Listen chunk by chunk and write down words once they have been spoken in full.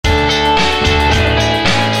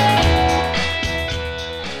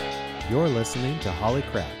You're listening to Holly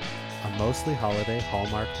Crap, a mostly holiday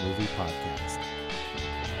Hallmark movie podcast.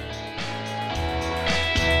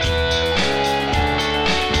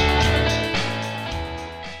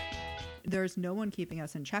 There's no one keeping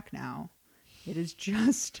us in check now. It is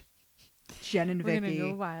just Jen and Vicki We're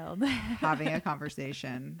gonna go wild. having a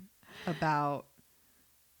conversation about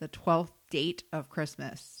the 12th date of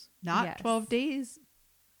Christmas. Not Yes. 12 days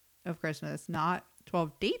of Christmas, not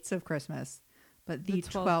 12 dates of Christmas, but the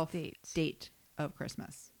 12th date of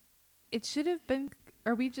Christmas. It should have been.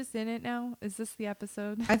 Are we just in it now? Is this the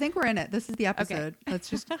episode? I think we're in it. This is the episode. Okay.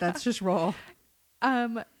 Let's just roll.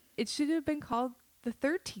 It should have been called the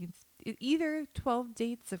 13th. Either 12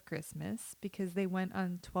 dates of Christmas because they went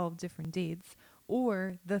on 12 different dates,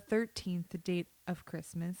 or the 13th date of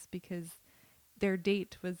Christmas because their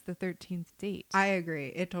date was the 13th date. I agree.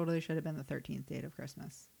 It totally should have been the 13th date of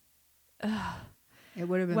Christmas. Ugh. It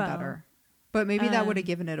would have been better. But maybe that would have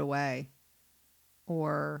given it away.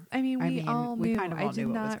 Or we all knew. Kind of all knew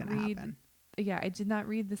what was going to happen. Yeah, I did not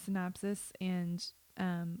read the synopsis, and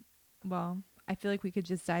I feel like we could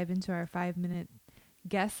just dive into our 5-minute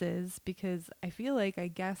guesses because I feel like I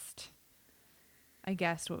guessed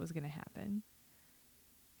what was going to happen.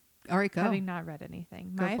 All right, go. Having not read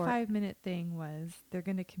anything. My 5-minute thing was they're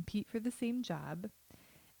going to compete for the same job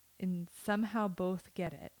and somehow both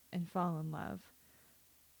get it and fall in love.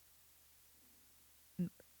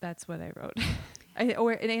 That's what I wrote. I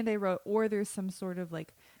wrote, or there's some sort of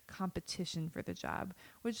like competition for the job,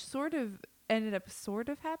 which sort of ended up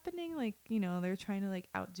happening. Like, they're trying to like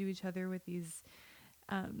outdo each other with these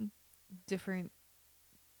different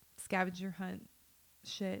scavenger hunt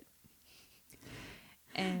shit.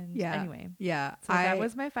 And anyway, so that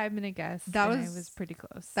was my 5-minute guess. I was pretty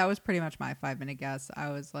close. That was pretty much my 5-minute guess. I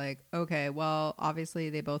was like, okay, well, obviously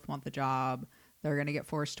they both want the job. They're going to get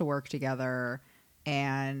forced to work together,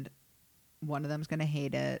 and one of them's going to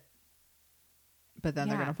hate it, but then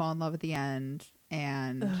they're going to fall in love at the end,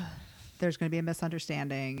 and there's going to be a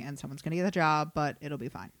misunderstanding, and someone's going to get the job, but it'll be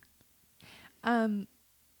fine.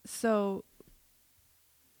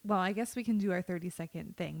 Well, I guess we can do our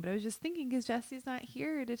 30-second thing, but I was just thinking because Jesse's not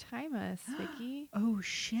here to time us, Vicki. Oh,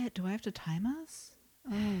 shit. Do I have to time us?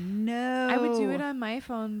 Oh, no. I would do it on my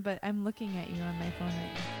phone, but I'm looking at you on my phone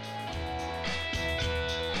right now.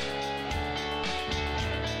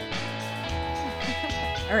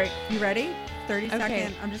 All right. You ready? 30 Okay.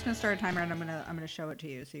 second. I'm just going to start a timer, and I'm going to show it to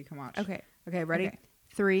you so you can watch. Okay. Okay, ready? Okay.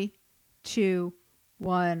 3, 2,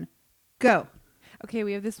 1, go. Okay,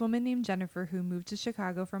 we have this woman named Jennifer who moved to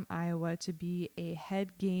Chicago from Iowa to be a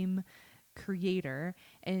head game creator,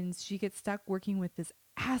 and she gets stuck working with this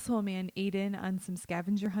asshole man, Aiden, on some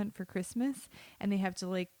scavenger hunt for Christmas, and they have to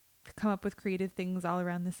like come up with creative things all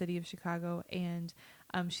around the city of Chicago, and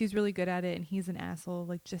she's really good at it, and he's an asshole,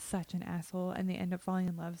 like just such an asshole, and they end up falling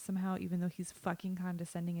in love somehow, even though he's fucking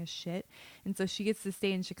condescending as shit, and so she gets to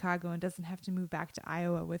stay in Chicago and doesn't have to move back to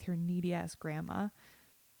Iowa with her needy ass grandma.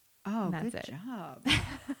 Oh, good job.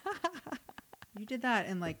 You did that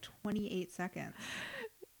in like 28 seconds.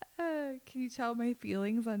 Can you tell my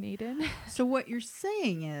feelings on Aiden? So what you're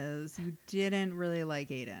saying is you didn't really like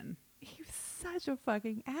Aiden. He was such a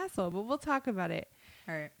fucking asshole, but we'll talk about it.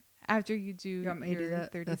 All right. After you do, You want me to do the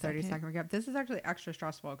 30 second second recap? This is actually extra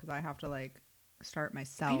stressful because I have to like start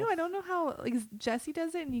myself. I know. I don't know how like Jesse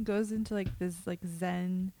does it, and he goes into like this like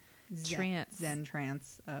Zen trance. Zen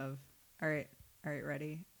trance of. All right.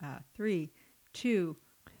 Ready? 3, 2,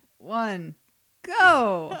 1,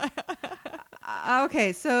 go.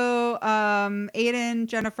 Okay, so Aiden,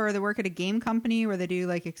 Jennifer, they work at a game company where they do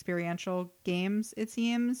like experiential games. It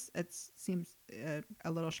seems a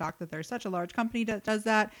little shocked that there's such a large company that does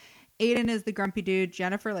that. Aiden is the grumpy dude.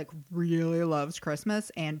 Jennifer like really loves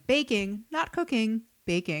Christmas and baking, not cooking,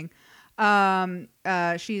 baking.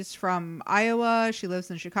 She's from Iowa. She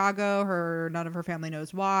lives in Chicago. None of her family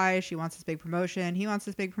knows why. She wants this big promotion. He wants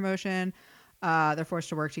this big promotion. They're forced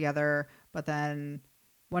to work together, but then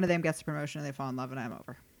one of them gets the promotion and they fall in love, and I'm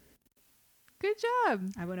over. Good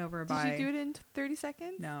job. I went over Did you do it in 30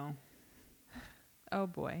 seconds? No. Oh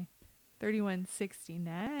boy.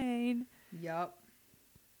 31:69. Yup.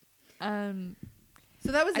 So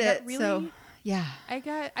that was it. So yeah. I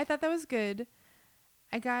thought that was good.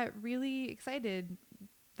 I got really excited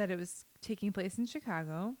that it was taking place in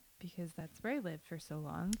Chicago because that's where I lived for so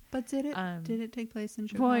long. But did it take place in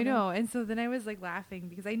Chicago? Well, I know. And so then I was like laughing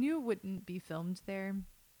because I knew it wouldn't be filmed there,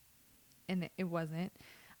 and it wasn't.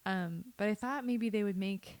 But I thought maybe they would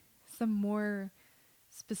make some more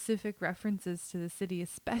specific references to the city,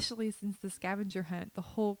 especially since the scavenger hunt, the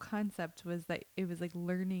whole concept was that it was like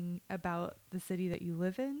learning about the city that you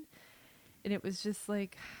live in. And it was just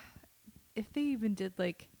like, if they even did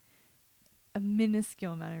like a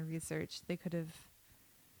minuscule amount of research, they could have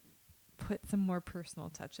put some more personal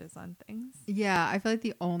touches on things. Yeah, I feel like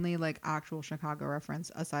the only like actual Chicago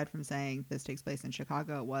reference, aside from saying this takes place in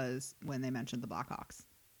Chicago, was when they mentioned the Blackhawks.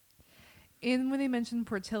 And when they mentioned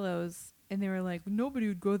Portillo's, and they were like, nobody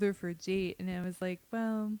would go there for a date, and I was like,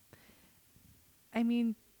 well, I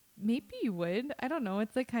mean, maybe you would. I don't know.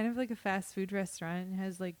 It's like kind of like a fast food restaurant and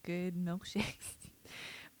has like good milkshakes.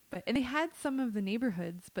 And they had some of the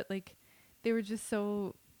neighborhoods, but like they were just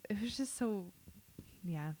so, it was just so,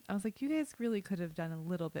 yeah. I was like, you guys really could have done a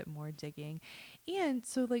little bit more digging. And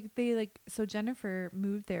so so Jennifer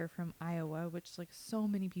moved there from Iowa, which like so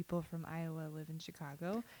many people from Iowa live in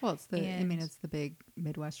Chicago. Well, it's the big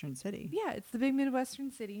Midwestern city. Yeah, it's the big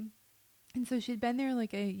Midwestern city. And so she'd been there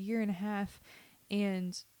like a year and a half.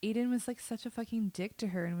 And Aiden was like such a fucking dick to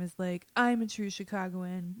her and was like, I'm a true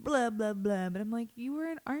Chicagoan, blah, blah, blah. But I'm like, you were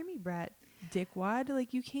an army brat, dickwad.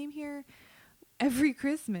 Like, you came here every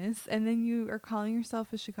Christmas and then you are calling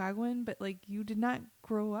yourself a Chicagoan, but like, you did not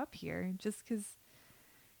grow up here just because,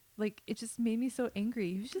 like, it just made me so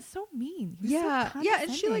angry. He was just so mean. He was so yeah.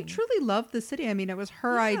 And she like truly loved the city. I mean, it was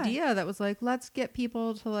her idea that was like, let's get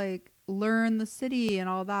people to like learn the city and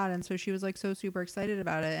all that. And so she was like so super excited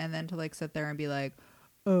about it. And then to like sit there and be like,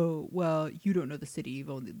 oh, well, you don't know the city. You've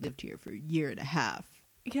only lived here for a year and a half.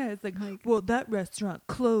 Yeah, it's like, well, that restaurant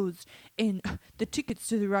closed and the tickets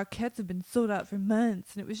to the Rockettes have been sold out for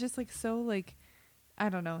months. And it was just like so like, I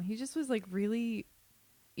don't know. He just was like really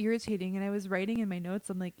irritating. And I was writing in my notes,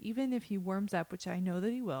 I'm like, even if he warms up, which I know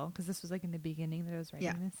that he will, because this was like in the beginning that I was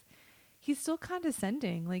writing this, he's still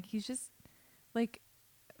condescending. Like, he's just like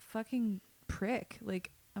fucking prick.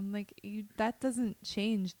 Like, I'm like, that doesn't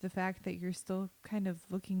change the fact that you're still kind of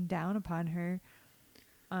looking down upon her.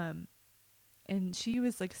 And she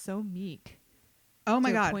was like so meek. Oh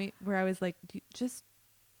my God. To a point where I was like, just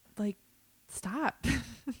like, stop.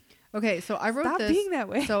 Okay, so I wrote Stop this. being that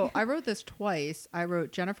way. So I wrote this twice. I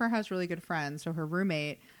wrote Jennifer has really good friends. So her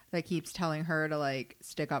roommate that keeps telling her to like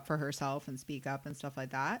stick up for herself and speak up and stuff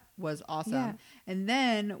like that was awesome. Yeah. And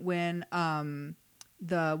then when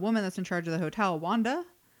the woman that's in charge of the hotel, Wanda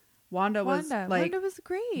was like, Wanda was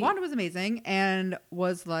great. Wanda was amazing and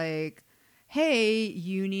was like, hey,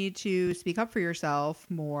 you need to speak up for yourself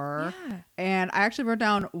more. Yeah. And I actually wrote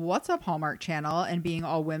down, what's up, Hallmark Channel, and being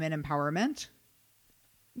all women empowerment.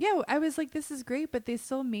 Yeah, I was like, this is great, but they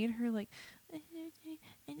still made her like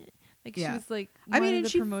she was like, I mean, the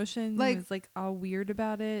she promotion like was like all weird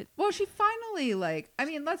about it. Well, she finally like, I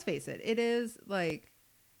mean, let's face it, it is like,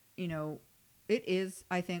 you know, it is,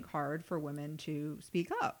 I think, hard for women to speak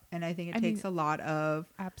up, and I think it takes a lot of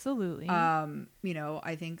absolutely. You know,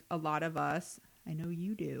 I think a lot of us, I know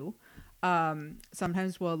you do,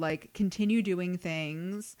 sometimes will like continue doing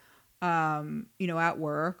things. You know, at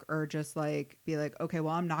work, or just like be like, okay,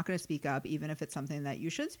 well, I'm not going to speak up, even if it's something that you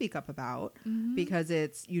should speak up about, because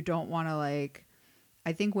you don't want to like,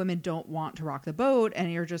 I think women don't want to rock the boat,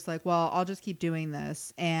 and you're just like, well, I'll just keep doing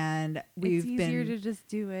this. And it's easier to just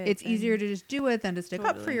do it. It's easier to just do it than to stick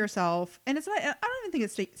up for yourself. And it's not, I don't even think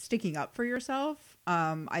it's sticking up for yourself.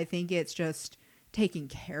 I think it's just taking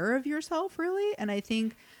care of yourself, really. And I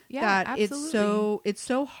think that absolutely. it's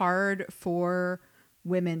so hard for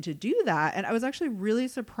women to do that. And I was actually really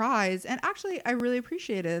surprised, and actually I really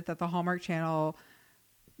appreciated that the Hallmark Channel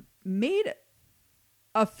made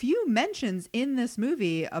a few mentions in this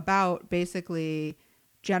movie about basically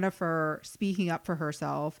Jennifer speaking up for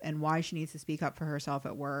herself and why she needs to speak up for herself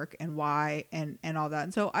at work, and why and all that.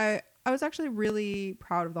 And so I was actually really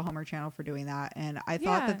proud of the Hallmark Channel for doing that, and I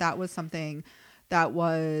thought that was something that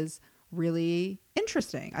was really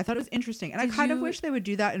interesting. I thought it was interesting. And I kind of wish they would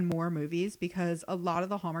do that in more movies, because a lot of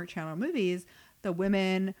the Hallmark Channel movies, the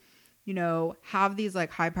women, you know, have these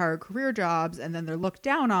like high powered career jobs, and then they're looked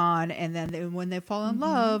down on. And then when they fall in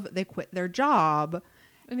love, they quit their job.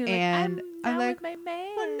 And I'm like, with my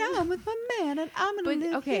man. Well, now I'm with my man, and I'm going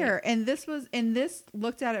to live here. And this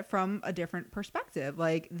looked at it from a different perspective.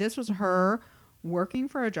 Like, this was her working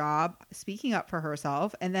for a job, speaking up for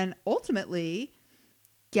herself, and then ultimately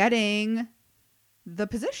getting the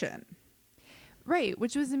position. Right,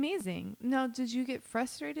 which was amazing. Now, did you get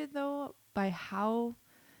frustrated though by how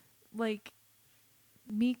like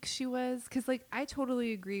meek she was? Because like, I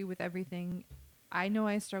totally agree with everything. I know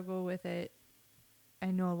I struggle with it.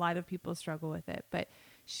 I know a lot of people struggle with it, but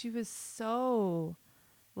she was so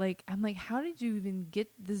like, I'm like, how did you even get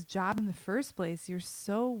this job in the first place? You're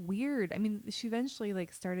so weird. I mean, she eventually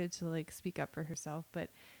like started to like speak up for herself,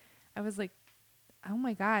 but I was like, oh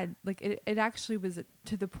my God, like it actually was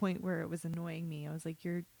to the point where it was annoying me. I was like,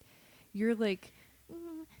 you're like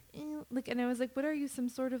like, and I was like, what are you, some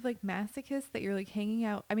sort of like masochist that you're like hanging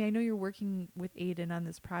out? I mean, I know you're working with Aiden on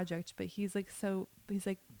this project, but he's like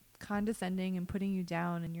condescending and putting you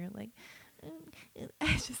down, and you're like,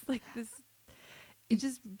 it's just like this. It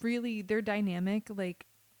just really, their dynamic, like,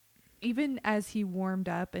 even as he warmed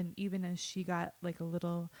up and even as she got like a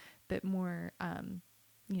little bit more,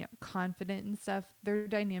 confident and stuff, their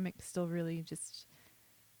dynamic still really just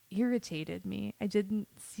irritated me. I didn't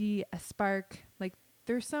see a spark. Like,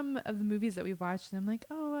 there's some of the movies that we've watched and I'm like,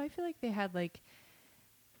 oh, I feel like they had like,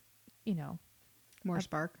 More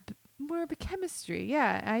spark. more of a chemistry.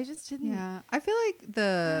 Yeah, I just didn't. Yeah, I feel like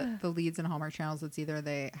the leads in Hallmark channels, it's either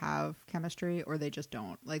they have chemistry or they just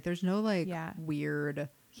don't. Like, there's no weird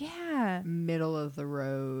middle of the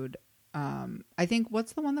road. I think,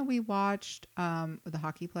 what's the one that we watched with the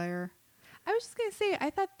hockey player? I was just gonna say, I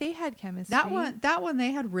thought they had chemistry. That one, they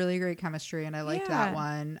had really great chemistry, and I liked that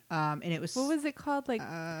one. And it was, what was it called? Like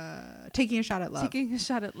Taking a Shot at Love. Taking a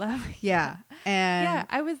Shot at Love. Yeah, and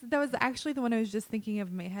that was actually the one I was just thinking of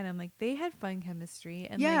in my head. I'm like, they had fun chemistry,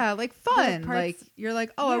 and fun. Like, you're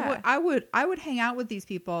like, oh, I would hang out with these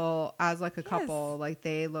people as like a couple. Like,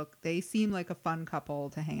 they seem like a fun couple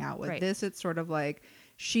to hang out with. Right. This, it's sort of like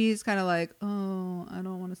she's kind of like, oh, I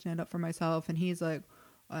don't want to stand up for myself, and he's like,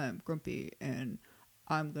 I'm grumpy and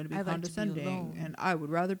I'm going to be condescending and I would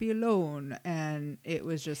rather be alone. And it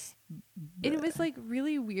was just, and it was like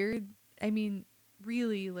really weird. I mean,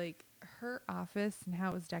 really, like, her office and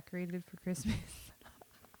how it was decorated for Christmas.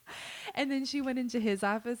 And then she went into his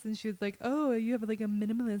office and she was like, oh, you have like a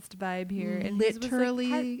minimalist vibe here. And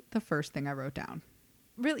literally was like, the first thing I wrote down.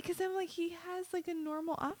 Really? Because I'm like, he has like a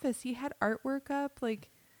normal office. He had artwork up, like,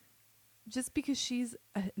 just because she's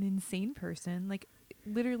an insane person. Like,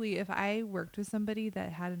 literally, if I worked with somebody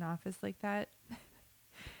that had an office like that,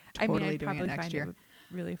 I mean, I'd probably find it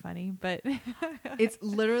really funny, but it's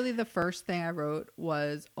literally the first thing I wrote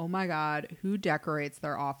was, oh my God, who decorates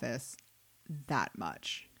their office that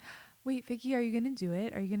much? Wait, Vicki, are you going to do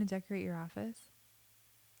it? Are you going to decorate your office?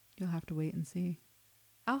 You'll have to wait and see.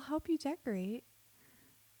 I'll help you decorate.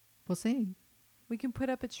 We'll see. We can put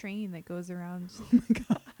up a train that goes around. Oh my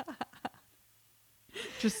God.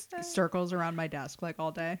 Just circles around my desk like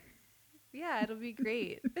all day. Yeah, it'll be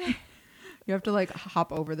great. You have to like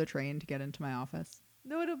hop over the train to get into my office.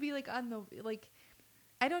 No, it'll be like on the, like,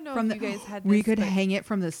 I don't know from if you guys had this. We could hang it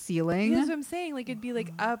from the ceiling. That's what I'm saying. Like, it'd be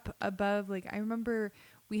like up above. Like, I remember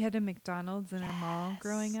we had a McDonald's in our mall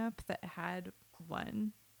growing up that had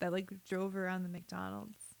one that like drove around the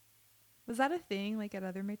McDonald's. Was that a thing, like, at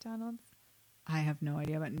other McDonald's? I have no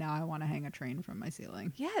idea, but now I want to hang a train from my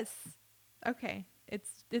ceiling. Yes. Okay.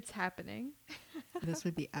 It's happening. This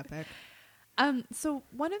would be epic. So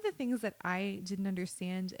one of the things that I didn't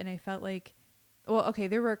understand, and I felt like, well, okay,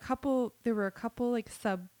 there were a couple like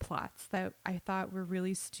subplots that I thought were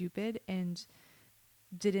really stupid and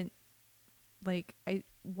didn't like.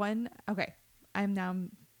 I'm now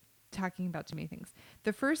talking about too many things.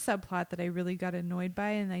 The first subplot that I really got annoyed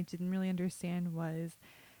by and I didn't really understand was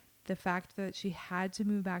the fact that she had to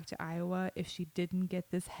move back to Iowa if she didn't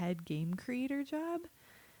get this head game creator job.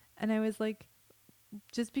 And I was like,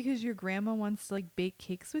 just because your grandma wants to like bake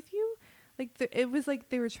cakes with you? Like, it was like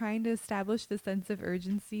they were trying to establish the sense of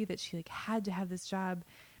urgency that she like had to have this job.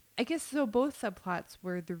 I guess so both subplots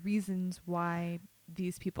were the reasons why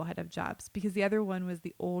these people had to have jobs, because the other one was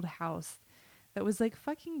the old house that was like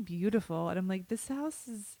fucking beautiful. And I'm like, this house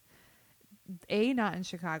is not in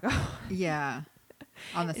Chicago. Yeah.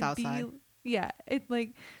 On the south side. Yeah. It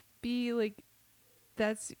like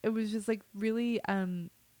it was just like really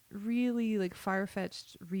like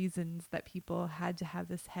far-fetched reasons that people had to have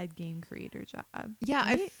this head game creator job. Yeah,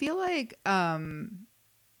 right? I feel like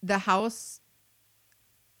the house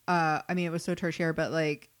I mean, it was so tertiary, but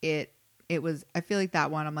like it was, I feel like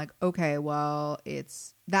that one I'm like, okay, well,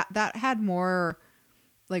 it's that had more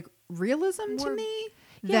like realism to me.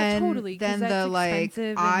 Yeah, totally. Then the like it's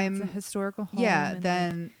a historical home. Yeah,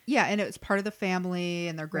 and it was part of the family,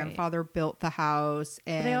 and their grandfather built the house.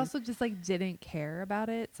 And but I also just like didn't care about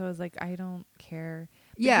it, so I was like, I don't care.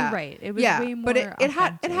 But yeah, you're right. It was way more. But it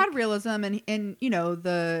had realism, and you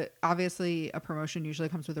know, obviously a promotion usually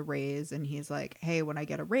comes with a raise, and he's like, hey, when I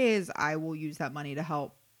get a raise, I will use that money to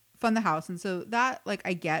help fund the house, and so that like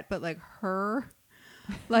I get, but like her,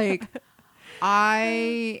 like.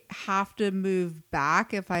 I have to move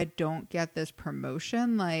back if I don't get this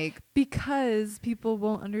promotion, like, because people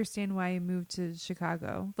won't understand why I moved to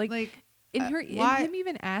Chicago. Like in him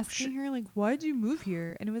even asking her, like, why'd you move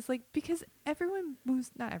here? And it was like, because everyone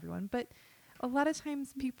moves, not everyone, but a lot of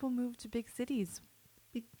times people move to big cities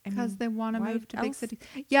because they want to why move to big else? cities.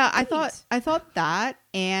 Yeah, I Right. thought that,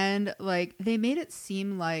 and like they made it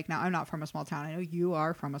seem like, now I'm not from a small town. I know you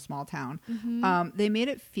are from a small town. They made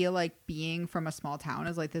it feel like being from a small town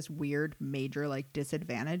is like this weird major like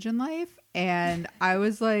disadvantage in life, and I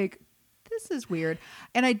was like, this is weird.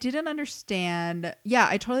 And I didn't understand. Yeah,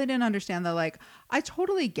 I totally didn't understand that. Like, I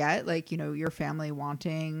totally get, like, you know, your family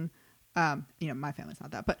wanting, you know, my family's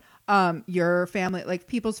not that, but your family, like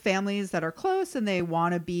people's families that are close and they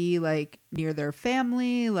want to be like near their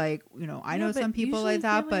family. Like, you know, I know but some people usually like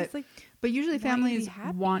that, families, but like, usually want you to be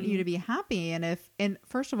families want you to be happy. And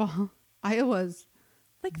first of all, Iowa's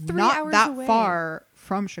like 3 not hours that away. far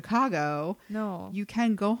from Chicago. No, You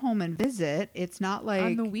can go home and visit. It's not like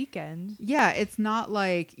on the weekend. yeah, it's not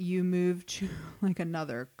like you move to like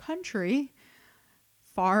another country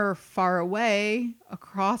far away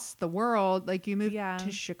across the world. Like you moved Yeah.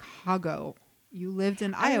 to Chicago. You lived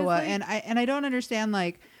in I was Iowa, like- and I don't understand.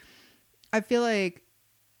 Like, I feel like,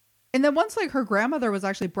 and then once like her grandmother was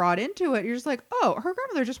actually brought into it, you're just like, oh, her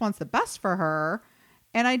grandmother just wants the best for her.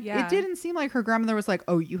 And Yeah. it didn't seem like her grandmother was like,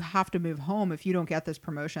 oh, you have to move home if you don't get this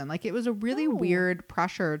promotion. Like, it was a really No. weird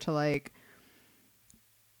pressure to like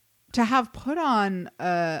to have put on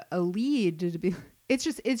a lead to be. It's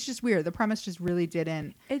just weird. The premise just really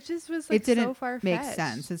didn't. It just was like It didn't so far make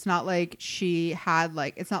sense. It's not like she had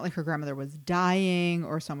like. It's not like her grandmother was dying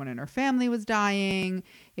or someone in her family was dying.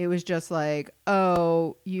 It was just like,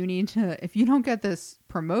 oh, you need to. If you don't get this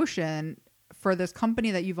promotion for this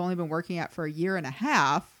company that you've only been working at for a year and a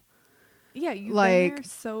half, Yeah, you've like, been there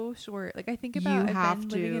so short. Like I think you about I've have been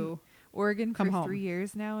living in to Oregon come for home. 3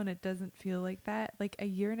 years now, and it doesn't feel like that. Like a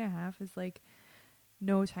year and a half is like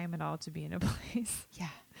no time at all to be in a place. Yeah.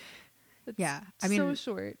 It's Yeah. I so mean,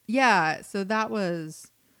 short. yeah. So that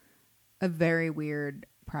was a very weird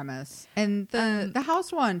premise. And the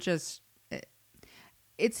house one just,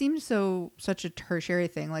 it seemed such a tertiary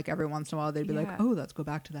thing. Like every once in a while they'd be like, Yeah. oh, let's go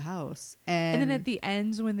back to the house. And then at the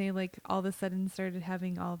end, when they like all of a sudden started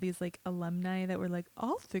having all these like alumni that were like,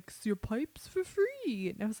 I'll fix your pipes for free.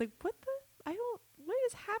 And I was like, what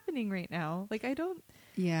is happening right now? Like, I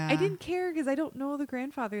didn't care because I don't know the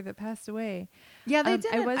grandfather that passed away. Yeah, they I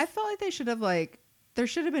didn't. I felt like they should have like, there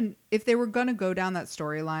should have been, if they were going to go down that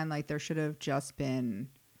storyline, like there should have just been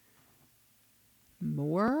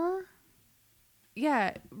more.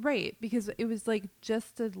 Yeah, right. Because it was like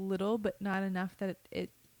just a little, but not enough that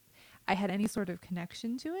I had any sort of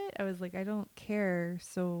connection to it. I was like, I don't care.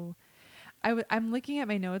 So I'm looking at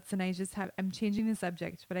my notes and I'm changing the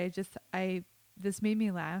subject, but this made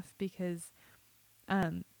me laugh because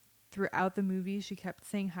throughout the movie, she kept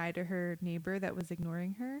saying hi to her neighbor that was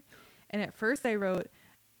ignoring her. And at first I wrote,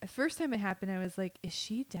 the first time it happened, I was like, is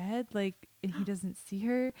she dead? Like, and he doesn't see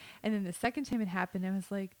her. And then the second time it happened, I was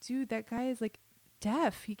like, dude, that guy is like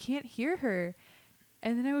deaf. He can't hear her.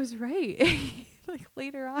 And then I was right. Like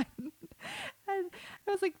later on. And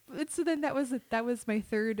I was like, so then that was my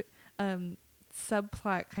third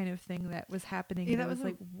subplot kind of thing that was happening. Yeah, and that I was was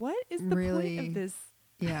like, what is the really- point of this?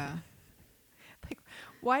 Yeah. Like,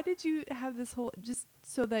 why did you have this whole, just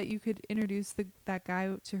so that you could introduce that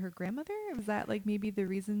guy to her grandmother? Was that like maybe the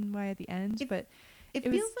reason why at the end? But It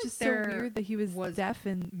was feels like just so there weird that he was deaf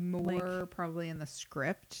and more like, probably in the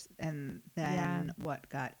script and then Yeah. what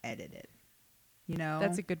got edited. You know?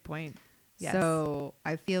 that's a good point. Yes. So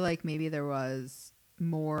I feel like maybe there was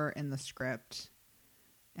more in the script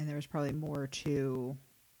and there was probably more to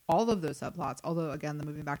all of those subplots. Although, again, the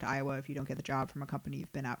moving back to Iowa, if you don't get the job from a company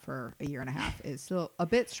you've been at for a year and a half, is still a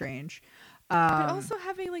bit strange. But also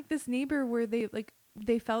having like this neighbor where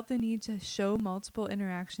they felt the need to show multiple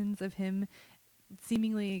interactions of him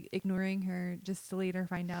seemingly ignoring her just to later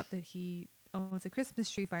find out that he owns a Christmas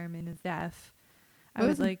tree farm and is deaf. I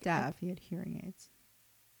was like, deaf. He had hearing aids.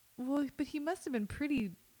 well, but he must have been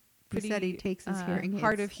pretty He said he takes his hearing aids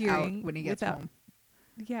hard of out hearing when he gets without- home.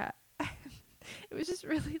 Yeah. It was just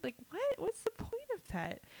really like, what's the point of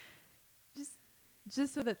that?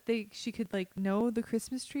 Just so that she could like know the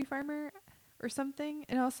Christmas tree farmer or something.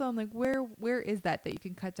 And also I'm like, where is that you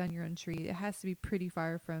can cut down your own tree? It has to be pretty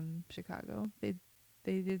far from Chicago. They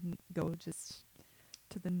didn't go just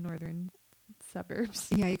to the northern suburbs.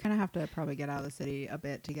 Yeah, you kind of have to probably get out of the city a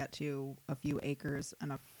bit to get to a few acres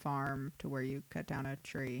and a farm to where you cut down a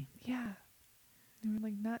tree. Yeah. They were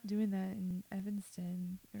like not doing that in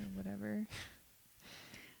Evanston or whatever.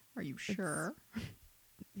 Are you sure?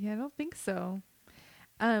 Yeah, I don't think so.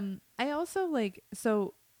 I also like,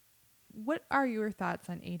 so what are your thoughts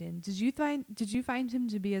on Aiden? Did you find him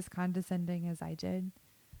to be as condescending as I did?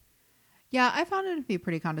 Yeah, I found it to be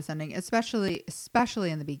pretty condescending, especially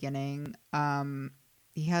in the beginning.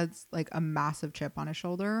 he has like a massive chip on his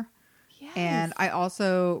shoulder. Yes. And I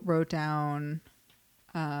also wrote down,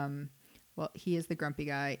 well, he is the grumpy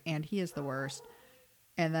guy and he is the worst.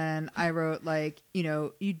 And then I wrote, like, you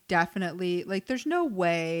know, you definitely, like, there's no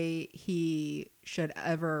way he should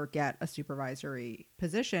ever get a supervisory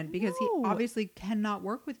position because he No. obviously cannot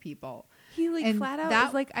work with people. He like And flat out that-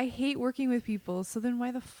 is like, I hate working with people. So then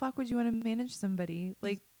why the fuck would you want to manage somebody?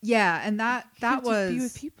 Like, Yeah, and that you have to was be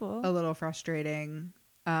with people. a little frustrating.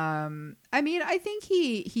 I mean, I think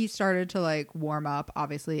he started to like warm up,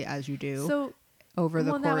 obviously, as you do. So over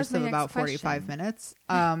the well, that was course my of next about 45 question. minutes.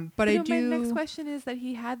 But I no, do. My next question is that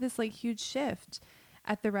he had this like huge shift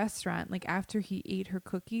at the restaurant, like after he ate her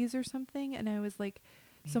cookies or something, and I was like,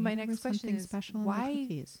 so my Maybe there next was question something is special in the why?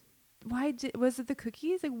 cookies. Why was it the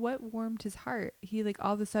cookies? Like, what warmed his heart? He like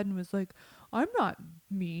all of a sudden was like, I'm not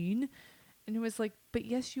mean, and it was like, but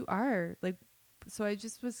yes, you are. Like, so I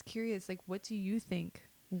just was curious, like, what do you think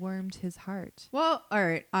warmed his heart? Well, all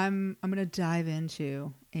right. I'm gonna dive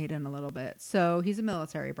into Aiden a little bit. So he's a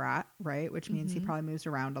military brat, right? Which means he probably moves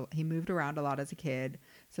around. He moved around a lot as a kid,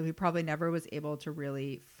 so he probably never was able to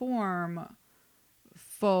really form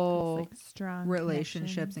full Like strong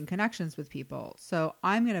relationships and connections with people. So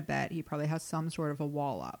I'm gonna bet he probably has some sort of a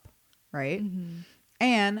wall up, right?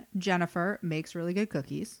 And Jennifer makes really good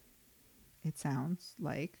cookies. It sounds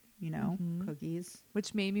like, you know, cookies.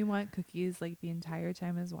 which made me want cookies like the entire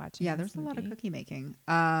time I was watching. Yeah, this there's a lot of movie. cookie making.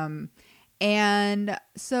 And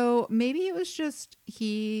so maybe it was just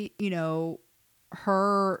he, you know,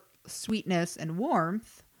 her sweetness and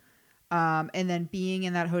warmth. And then being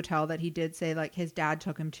in that hotel that he did say like his dad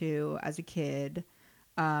took him to as a kid.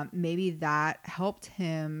 Maybe that helped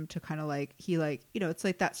him to kind of like, he like, you know, it's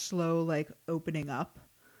like that slow like opening up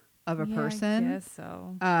of a person. I guess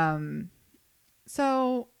so.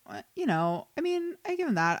 So, you know, I mean, I give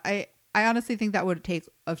him that. I honestly think that would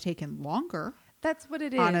have taken longer. That's what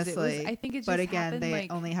it is. Honestly, I think it just but again, happened, they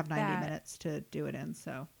like, only have 90 that. minutes to do it in.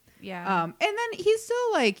 So, Yeah. and then he's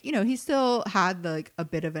still like, you know, he still had like a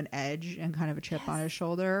bit of an edge and kind of a chip on his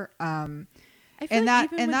shoulder. I feel and like that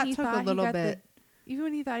even and when that he took a thought he little got bit. Even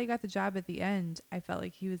when he thought he got the job at the end, I felt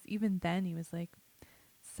like he was, even then he was like,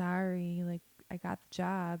 sorry, like I got the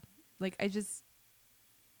job. Like I just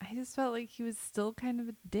felt like he was still kind of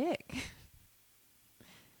a dick.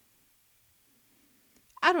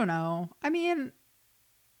 I don't know. I mean,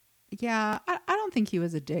 yeah, I don't think he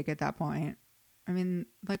was a dick at that point. I mean,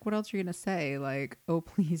 like, what else are you gonna say? Like, oh,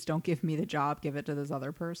 please don't give me the job, give it to this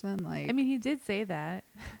other person. Like, I mean, he did say that.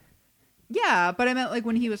 yeah, but I meant like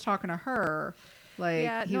when he was talking to her, like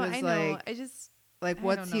Yeah, he no, was I like, know. I just, like, I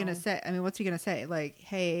what's don't he gonna know. say? I mean, what's he gonna say? Like,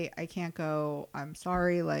 hey, I can't go. I'm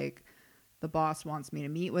sorry. Like, the boss wants me to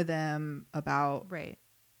meet with him about right.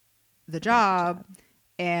 the job,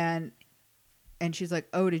 and she's like,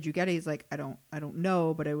 oh, did you get it? He's like, I don't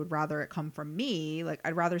know, but I would rather it come from me. Like,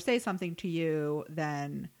 I'd rather say something to you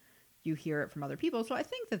than you hear it from other people. So I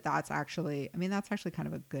think that's actually, I mean, that's actually kind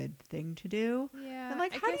of a good thing to do. Yeah. And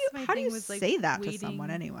like, I how do guess you my how do thing you was, like, say that to someone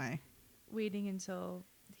waiting- anyway? Waiting until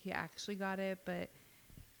he actually got it, but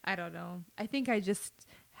I don't know. I think I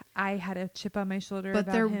had a chip on my shoulder But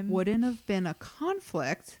about there him. wouldn't have been a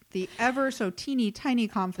conflict, the ever so teeny tiny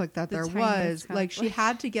conflict that The there tiniest was. Like, she conflict.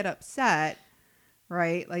 had to get upset,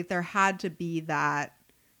 right? Like, there had to be that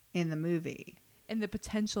in the movie. And the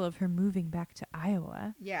potential of her moving back to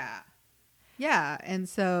Iowa. Yeah. Yeah. And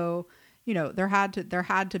so, you know, there had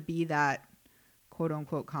to be that quote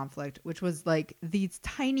unquote conflict, which was like the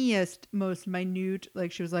tiniest, most minute,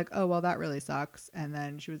 like she was like, oh, well, that really sucks. And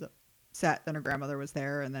then she was upset. Then her grandmother was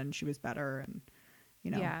there and then she was better. And,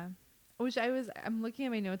 you know, Yeah. I'm looking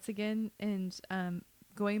at my notes again and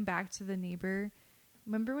going back to the neighbor.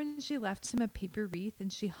 Remember when she left him a paper wreath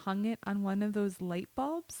and she hung it on one of those light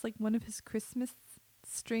bulbs, like one of his Christmas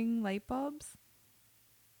string light bulbs?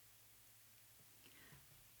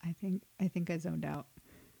 I think I zoned out.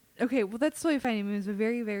 Okay, well, that's totally fine. I mean, it was a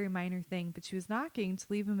very, very minor thing, but she was knocking to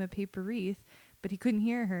leave him a paper wreath, but he couldn't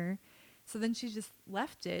hear her. So then she just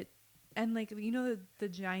left it. And, like, you know, the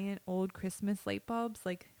giant old Christmas light bulbs,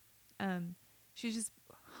 like, she just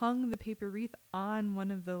hung the paper wreath on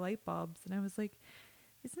one of the light bulbs. And I was like,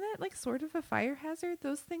 isn't that, like, sort of a fire hazard?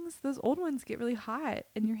 Those old ones get really hot,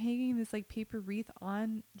 and you're hanging this, like, paper wreath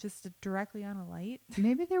on just directly on a light.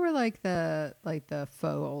 Maybe they were like the faux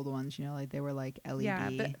old ones, you know, like they were like LED. Yeah,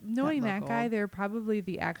 but knowing that look guy, old. they're probably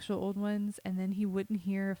the actual old ones, and then he wouldn't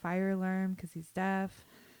hear a fire alarm because he's deaf.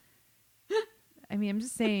 I mean, I'm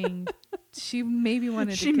just saying, she maybe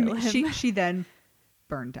wanted to kill him. She then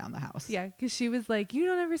burned down the house. Yeah, because she was like, "You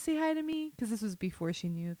don't ever say hi to me," because this was before she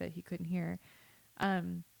knew that he couldn't hear.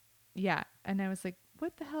 Yeah, and I was like,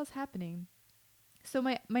 what the hell is happening? So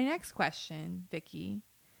my next question, Vicky,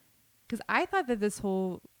 because I thought that this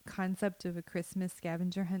whole concept of a Christmas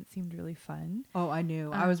scavenger hunt seemed really fun. Oh, I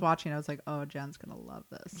knew. I was watching. I was like, oh, Jen's going to love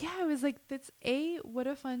this. Yeah, I was like, what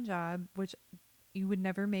a fun job, which you would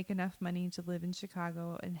never make enough money to live in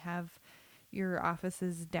Chicago and have your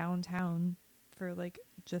offices downtown for like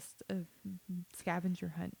just a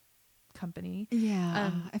scavenger hunt company.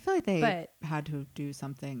 Yeah. I feel like they had to do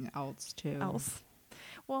something else too.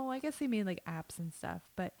 Well, I guess they made like apps and stuff,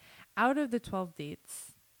 but out of the 12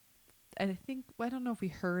 dates, I think, I don't know if we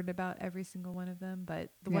heard about every single one of them, but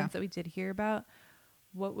the ones that we did hear about,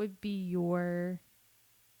 what would be your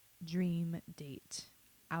dream date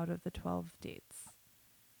out of the 12 dates?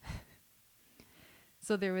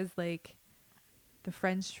 So there was like the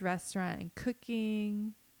French restaurant and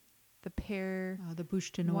cooking, the pear, the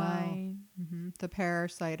bouche de Noël, wine, the pear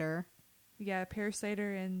cider. Yeah, pear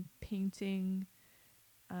cider and painting,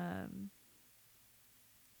 the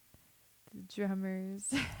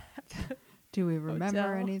drummers. Do we remember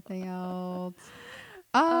Hotel. anything else?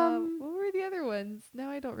 What were the other ones? No,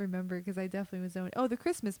 I don't remember because I definitely was zoned. Oh, the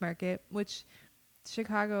Christmas market, which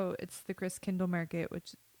Chicago, it's the Chris Kindle market,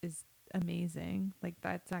 which is amazing. Like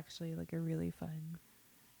that's actually like a really fun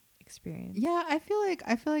experience. Yeah, I feel like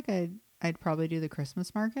I'd probably do the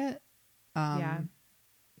Christmas market.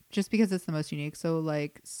 Just because it's the most unique. So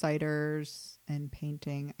like ciders and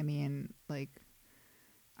painting. I mean, I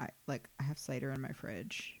have cider in my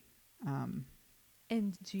fridge.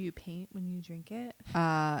 And do you paint when you drink it?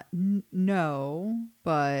 No,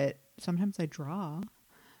 but sometimes I draw.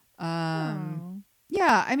 Oh.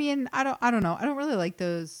 Yeah, I mean, I don't know. I don't really like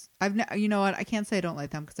those. You know what? I can't say I don't like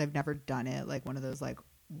them because I've never done it. Like one of those like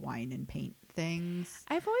wine and paint things.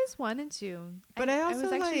 I've always wanted to, but I also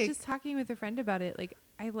was actually just talking with a friend about it. Like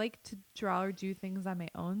I like to draw or do things on my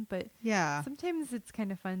own, but yeah, sometimes it's kind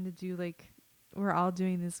of fun to do like we're all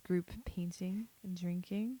doing this group painting and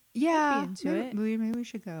drinking. Yeah, I'd be into it. Maybe we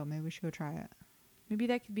should go. Maybe we should go try it. Maybe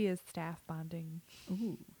that could be a staff bonding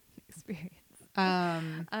experience.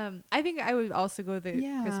 I think I would also go to the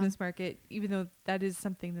Christmas market, even though that is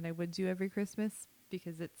something that I would do every Christmas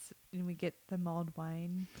because it's we get the mulled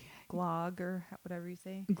wine, glog or whatever you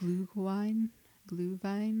say, glühwein. I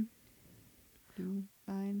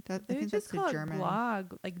think just that's call the German.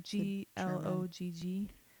 Glog, like Glogg.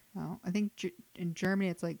 Oh, I think in Germany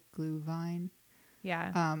it's like glühwein.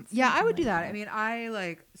 Yeah. Yeah, I would do that. I mean,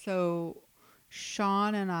 so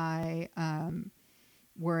Sean and I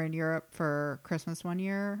were in Europe for Christmas one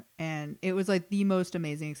year, and it was like the most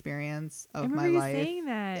amazing experience of my life. I remember you saying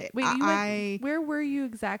that. Wait, where were you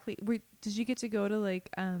exactly? Did you get to go to like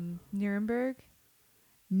Nuremberg?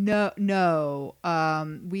 No.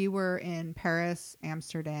 We were in Paris,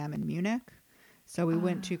 Amsterdam, and Munich. So we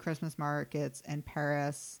went to Christmas markets in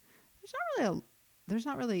Paris. There's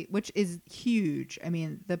not really, which is huge. I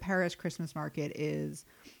mean, the Paris Christmas market is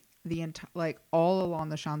the entire, all along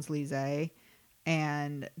the Champs-Élysées.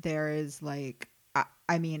 And there is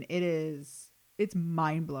it's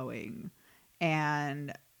mind blowing.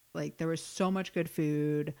 And there was so much good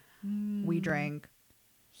food. We drank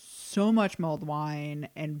so much mulled wine,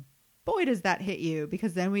 and boy, does that hit you,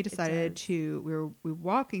 because then we decided we were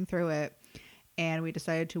walking through it, and we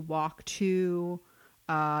decided to walk to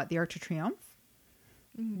the Arc de Triomphe,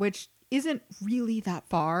 which isn't really that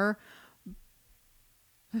far.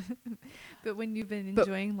 But when you've been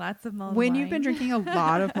enjoying lots of mulled wine. When you've been drinking a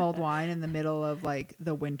lot of mulled wine in the middle of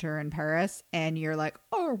the winter in Paris, and you're like,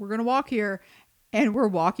 oh, we're going to walk here. And we're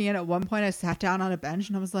walking, and at one point I sat down on a bench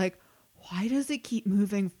and I was like, why does it keep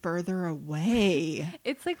moving further away?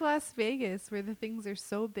 It's like Las Vegas, where the things are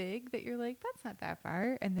so big that you're like, that's not that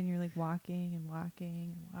far. And then you're like walking and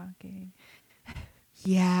walking and walking.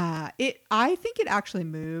 Yeah. I think it actually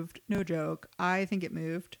moved. No joke. I think it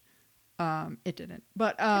moved. It didn't,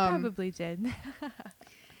 but, it probably did.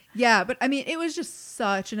 Yeah. But I mean, it was just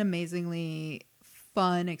such an amazingly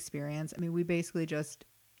fun experience. I mean, we basically just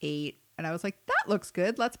ate, and I was like, that looks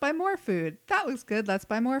good. Let's buy more food. That looks good. Let's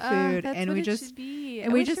buy more food. That's and what we it just, should be.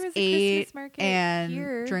 and we just ate and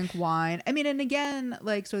here. drink wine. I mean, and again,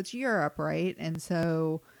 so it's Europe, right? And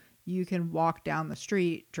so you can walk down the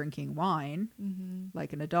street drinking wine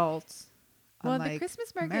like an adult. Well, the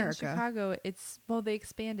Christmas market America. in Chicago, they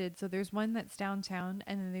expanded. So there's one that's downtown,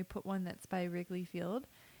 and then they put one that's by Wrigley Field,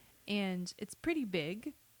 and it's pretty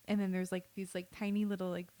big. And then there's these tiny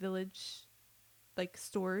little village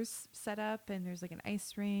stores set up, and there's an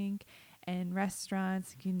ice rink and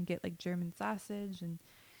restaurants. You can get German sausage,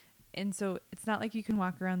 and so it's not like you can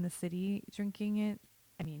walk around the city drinking it.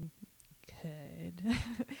 I mean, could.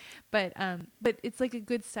 but it's like a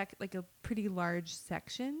good like a pretty large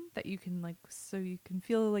section that you can like, so you can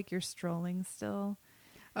feel like you're strolling still.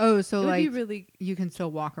 Oh, so It would like be really, you can still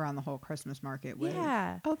walk around the whole Christmas market with.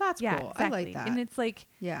 yeah. Oh, that's Yeah, cool. exactly. I like that. And it's like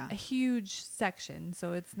Yeah. a huge section,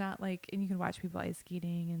 so it's not like, and you can watch people ice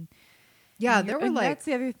skating and Yeah, and there were and like that's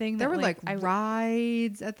the other thing there that, were like I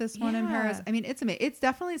rides at this one in Paris. Yeah. I mean, it's amazing. It's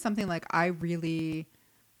definitely something like I really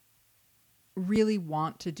really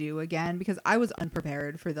want to do again because I was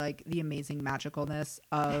unprepared for like the amazing magicalness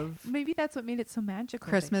of maybe that's what made it so magical.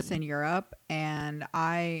 Christmas Vicki. in Europe, and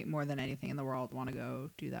I more than anything in the world want to go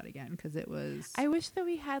do that again because it was I wish that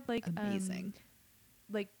we had like amazing.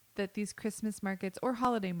 Like that these Christmas markets or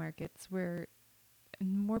holiday markets were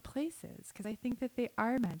in more places, because I think that they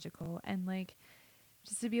are magical, and like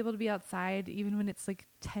just to be able to be outside even when it's like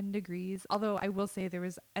 10 degrees. Although I will say there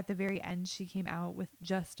was at the very end, she came out with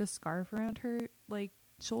just a scarf around her like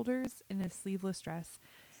shoulders and a sleeveless dress.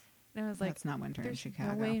 And I was like, that's not winter in there's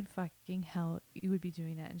Chicago. no way in fucking hell you would be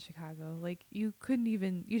doing that in Chicago. Like you couldn't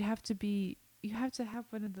even, you have to have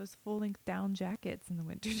one of those full length down jackets in the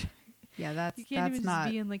winter. Yeah, that's You can't even not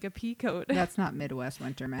just be in like a pea coat. that's not Midwest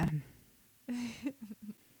winter, man.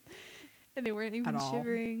 And they weren't even At all.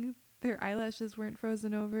 shivering. Their eyelashes weren't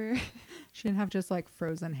frozen over. She didn't have just like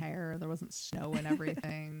frozen hair. There wasn't snow and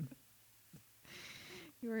everything.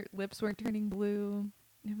 Your lips weren't turning blue.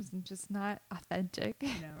 It was just not authentic. I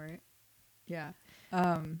know, right? Yeah.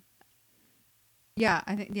 Yeah,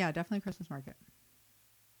 I think definitely Christmas market.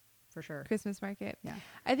 For sure. Christmas market. Yeah.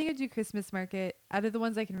 I think I'd do Christmas market. Out of the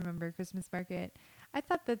ones I can remember, Christmas market. I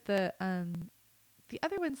thought that the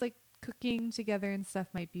other ones, like cooking together and stuff,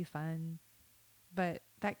 might be fun. But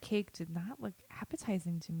that cake did not look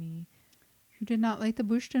appetizing to me. You did not like the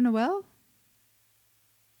bûche de Noël?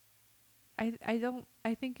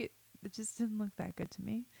 I think it just didn't look that good to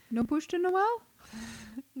me. No bûche de Noël?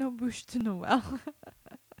 No bûche de Noël.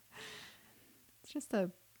 It's just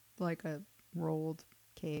a rolled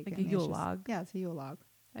cake. Like I a mean, it's Yule just- log. Yeah, it's a Yule log.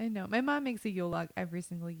 I know. My mom makes a Yule log every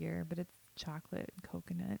single year, but it's chocolate and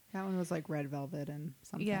coconut. That one was like red velvet and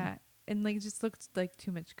something. Yeah, and like just looked like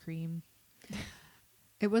too much cream.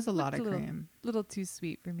 It was a lot of Looked a cream. Little too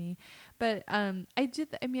sweet for me. But I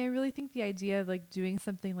really think the idea of like doing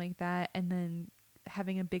something like that and then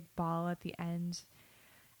having a big ball at the end.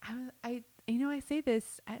 I say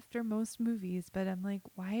this after most movies, but I'm like,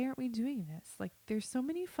 why aren't we doing this? Like, there's so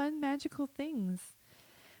many fun, magical things.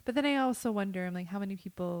 But then I also wonder, I'm like, how many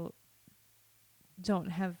people don't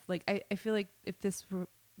have, like, I feel like if this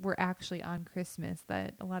were actually on Christmas,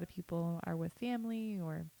 that a lot of people are with family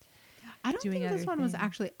or I don't doing think this other one was things.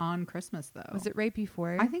 actually on Christmas though. Was it right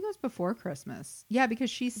before? I think it was before Christmas. Yeah, because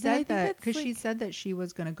she I said think that that's she like- said that she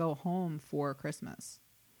was going to go home for Christmas.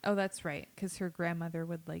 Oh, that's right. Because her grandmother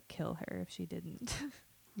would like kill her if she didn't.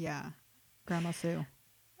 Yeah. Grandma Sue.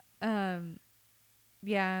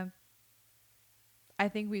 Yeah. I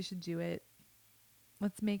think we should do it.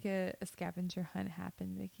 Let's make a scavenger hunt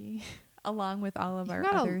happen, Vicki. Along with all of You've our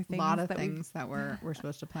got other a things. lot of that things that we're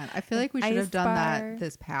supposed to plan. I feel An like we should ice have done bar. that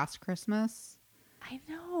this past Christmas. I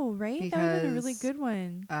know, right? That would have been a really Because, good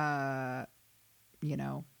one.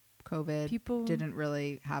 COVID People didn't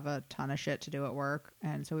really have a ton of shit to do at work,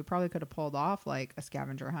 and so we probably could have pulled off like a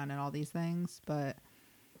scavenger hunt and all these things, but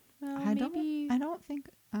well, I maybe don't think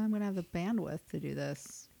I'm gonna have the bandwidth to do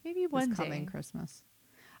this one this coming day. Christmas.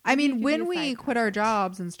 I Maybe it mean, could be when a we side quit our project.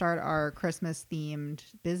 jobs and start our Christmas themed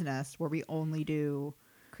business where we only do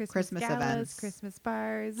Christmas galas, events. Christmas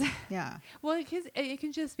bars. yeah Well, it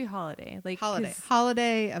can just be holiday, like holiday 'cause-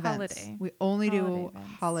 holiday events. Holiday. We only Holiday do events.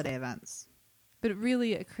 holiday events. But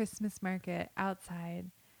really, a Christmas market outside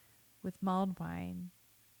with mulled wine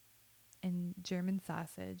and German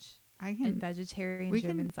sausage I and can vegetarian we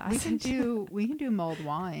German can sausage. we can do mulled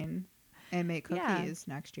wine and make Yeah. cookies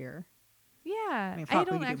next year. Yeah, mean, I fuck, we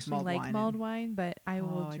don't could do actually mulled like wine mulled and- wine, but I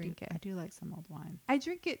will Oh, drink I it. do like some mulled wine. I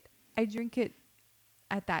drink it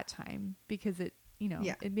at that time because it,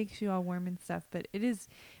 Yeah. it makes you all warm and stuff. But it is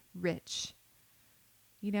rich.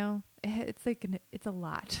 It's like it's a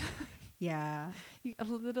lot. Yeah. A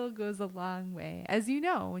little goes a long way, as you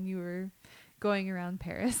know when you were going around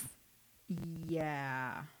Paris.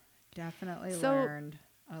 Yeah. Definitely So- learned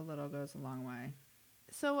a little goes a long way.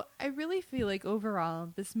 So I really feel like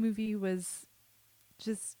overall this movie was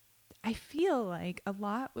just, I feel like a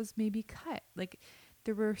lot was maybe cut. Like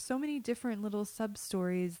there were so many different little sub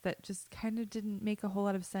stories that just kind of didn't make a whole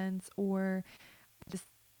lot of sense, or just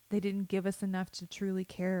they didn't give us enough to truly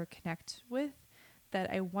care or connect with, that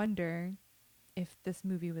I wonder if this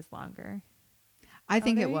movie was longer. I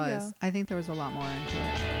think there it you was. go. I think there was a lot more into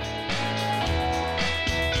it.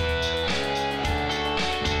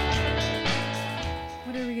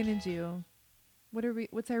 what are we gonna do?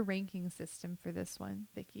 What's our ranking system for this one,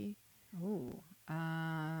 Vicki? Oh,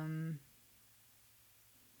 I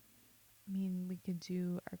mean, we could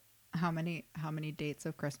do our. how many dates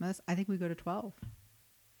of Christmas? I think we go to 12.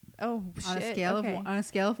 Oh On shit! a scale Okay. on a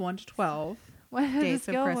scale of 1 to 12. What on a dates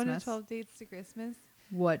of scale of 1 to Christmas. 12 dates to Christmas?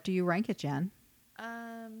 What do you rank it, Jen?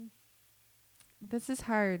 This is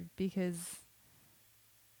hard because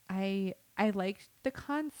I liked the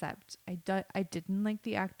concept. I didn't like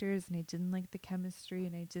the actors, and I didn't like the chemistry,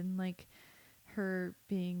 and I didn't like her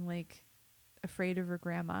being like afraid of her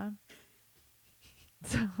grandma.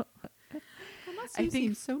 So I think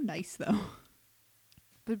seems so nice though.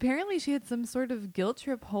 but apparently she had some sort of guilt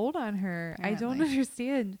trip hold on her. I don't Apparently.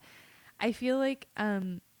 understand. I feel like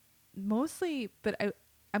mostly, but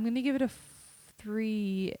I'm gonna give it a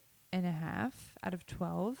 3.5 out of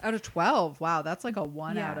 12. Out of 12. Wow, that's like a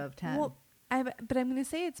 1 Yeah. out of 10. Well, but I'm gonna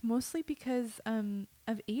say it's mostly because of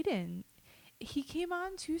Aiden. He came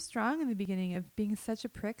on too strong in the beginning of being such a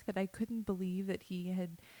prick that I couldn't believe that he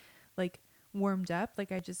had like warmed up.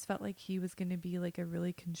 Like I just felt like he was gonna be like a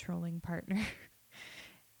really controlling partner.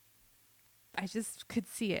 I just could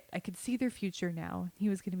see it. I could see their future now. He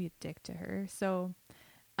was gonna be a dick to her. So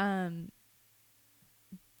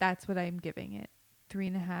that's what I'm giving it.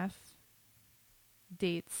 3.5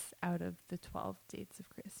 dates out of the 12 dates of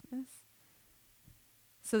Christmas.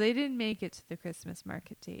 So they didn't make it to the Christmas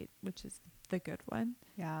market date, which is the good one.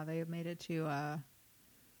 Yeah, they made it to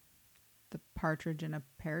the partridge in a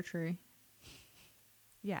pear tree.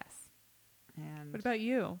 Yes. And What about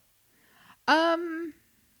you? I'm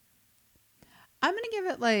gonna give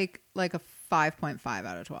it like a 5.5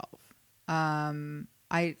 out of 12.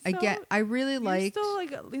 I really You're liked. still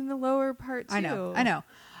like in the lower part too. I know.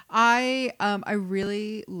 I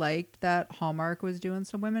really liked that Hallmark was doing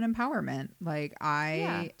some women empowerment. Like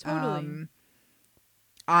Yeah, totally.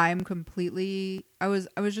 I'm completely. I was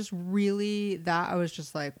just really that. I was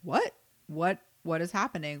just like, what is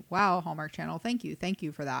happening? Wow, Hallmark Channel, thank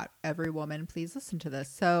you for that. Every woman, please listen to this.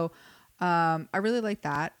 So, I really like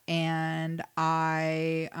that, and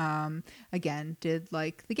I again did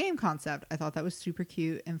like the game concept. I thought that was super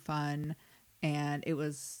cute and fun, and it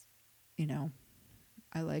was,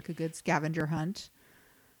 I like a good scavenger hunt.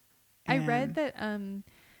 I read that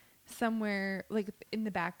somewhere like in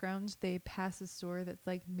the background they pass a store that's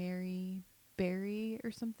like Mary Berry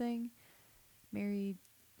or something.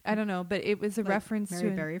 I don't know, but it was a Like reference Mary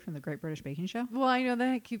to Berry from the Great British Baking Show. Well, I know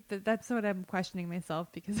that that's what I'm questioning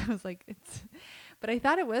myself because I was like but I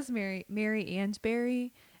thought it was Mary and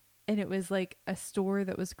Berry, and it was like a store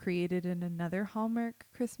that was created in another Hallmark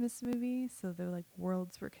Christmas movie, so they're like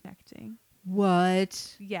worlds were connecting.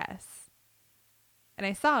 What? Yes. And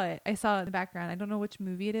I saw it in the background. I don't know which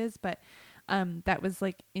movie it is, but that was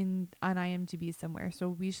like on IMDb somewhere. So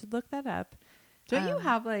we should look that up. Don't you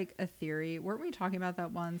have like a theory? Weren't we talking about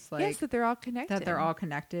that once? Like Yes, that they're all connected. that they're all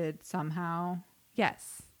connected somehow.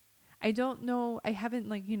 Yes. I don't know. I haven't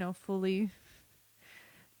fully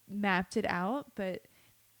mapped it out, but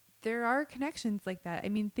there are connections like that. I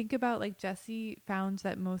mean, think about like Jesse found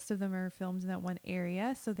that most of them are filmed in that one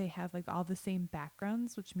area. So they have like all the same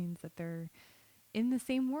backgrounds, which means that they're in the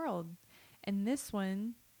same world. And this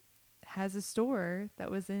one has a store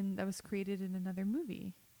that was created in another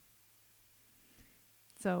movie.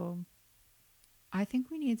 So I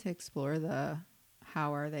think we need to explore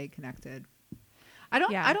how are they connected. I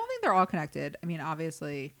don't think they're all connected. I mean,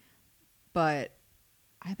 obviously, but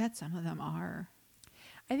I bet some of them are.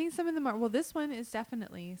 I think some of them are. Well, this one is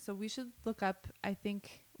definitely. So we should look up.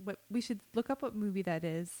 What movie that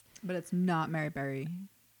is. But it's not Mary Berry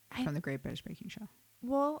from the Great British Baking Show.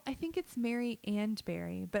 Well, I think it's Mary and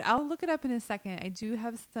Berry, but I'll look it up in a second. I do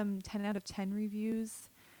have some 10 out of 10 reviews.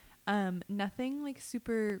 Nothing like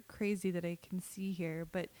super crazy that I can see here,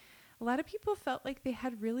 but a lot of people felt like they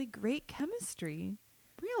had really great chemistry.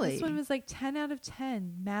 Really? This one was like 10 out of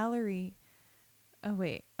 10. Mallory. Oh,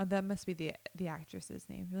 wait. Oh, that must be the actress's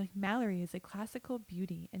name. They're like, Mallory is a classical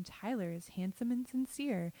beauty and Tyler is handsome and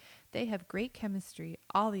sincere. They have great chemistry.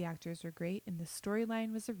 All the actors are great and the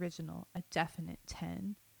storyline was original. A definite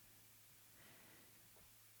 10.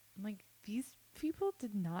 I'm like, these people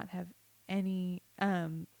did not have any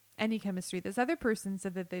chemistry. This other person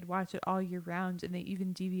said that they'd watch it all year round and they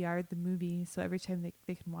even DVR'd the movie so every time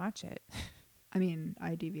they can watch it. I mean,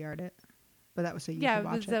 I DVR'd it, but that was so you Yeah, could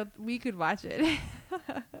watch so it. we could watch it.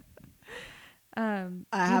 I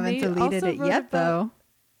haven't deleted it yet, though.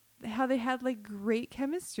 How they had like great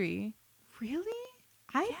chemistry. Really?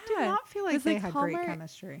 I Yeah. did not feel It like was they like had Hallmark- great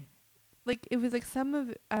chemistry. Like it was like some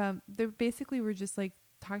of they basically were just like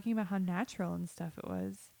talking about how natural and stuff it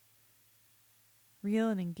was. real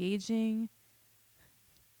and engaging.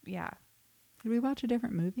 Yeah. Did we watch a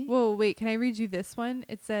different movie? Whoa, wait, can I read you this one?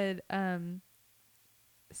 It said,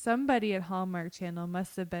 somebody at Hallmark Channel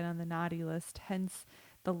must have been on the naughty list, hence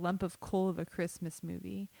the lump of coal of a Christmas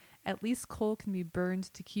movie. At least coal can be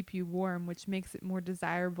burned to keep you warm, which makes it more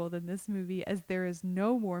desirable than this movie, as there is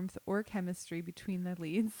no warmth or chemistry between the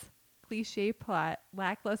leads. Cliche plot,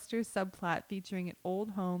 lackluster subplot featuring an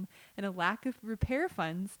old home and a lack of repair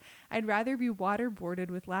funds. I'd rather be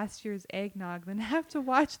waterboarded with last year's eggnog than have to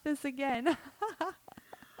watch this again.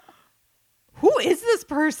 Who is this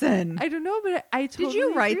person? I don't know, but I totally Did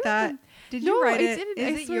you write agree that? with them. Did you write I it? didn't. Is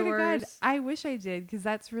I it swear yours? to God, I wish I did, because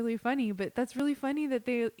that's really funny. But that's really funny that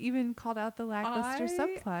they even called out the lackluster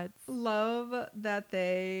subplots. Love that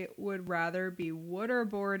they would rather be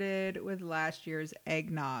waterboarded with last year's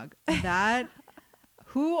eggnog. That,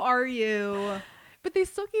 who are you? But they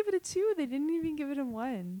still gave it a 2. They didn't even give it a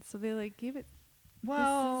 1. So they like gave it.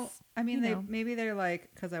 Well, is, I mean, you know. maybe they're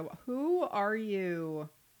like, who are you?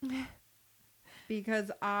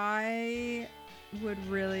 Because I would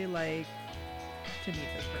really like to meet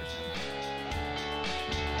this person.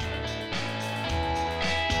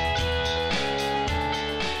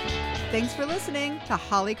 Thanks for listening to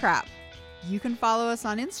Holly Crap. You can follow us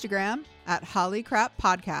on Instagram at Holly Crap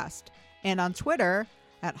Podcast and on Twitter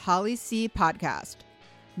at Holly C Podcast.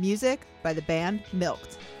 Music by the band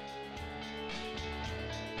Milked.